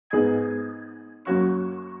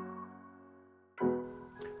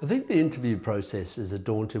I think the interview process is a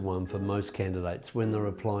daunting one for most candidates when they're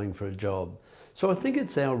applying for a job. So I think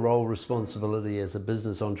it's our role responsibility as a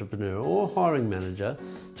business entrepreneur or hiring manager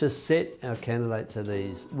to set our candidates at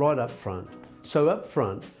ease right up front. So up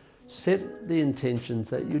front, set the intentions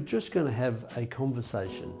that you're just going to have a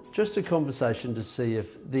conversation. Just a conversation to see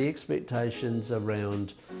if the expectations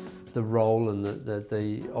around the role and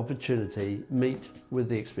the opportunity meet with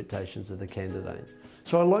the expectations of the candidate.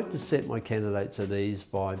 So I like to set my candidates at ease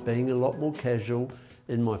by being a lot more casual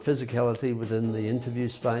in my physicality within the interview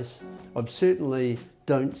space. I certainly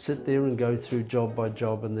don't sit there and go through job by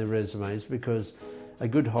job in their resumes, because a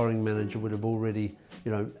good hiring manager would have already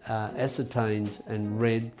ascertained and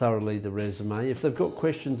read thoroughly the resume. If they've got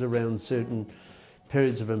questions around certain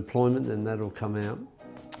periods of employment, then that'll come out.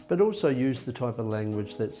 But also use the type of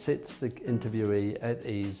language that sets the interviewee at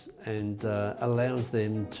ease and allows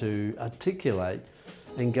them to articulate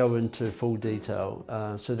and go into full detail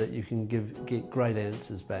so that you can get great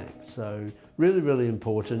answers back. So really, really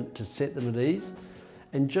important to set them at ease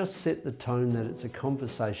and just set the tone that it's a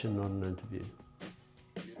conversation, not an interview.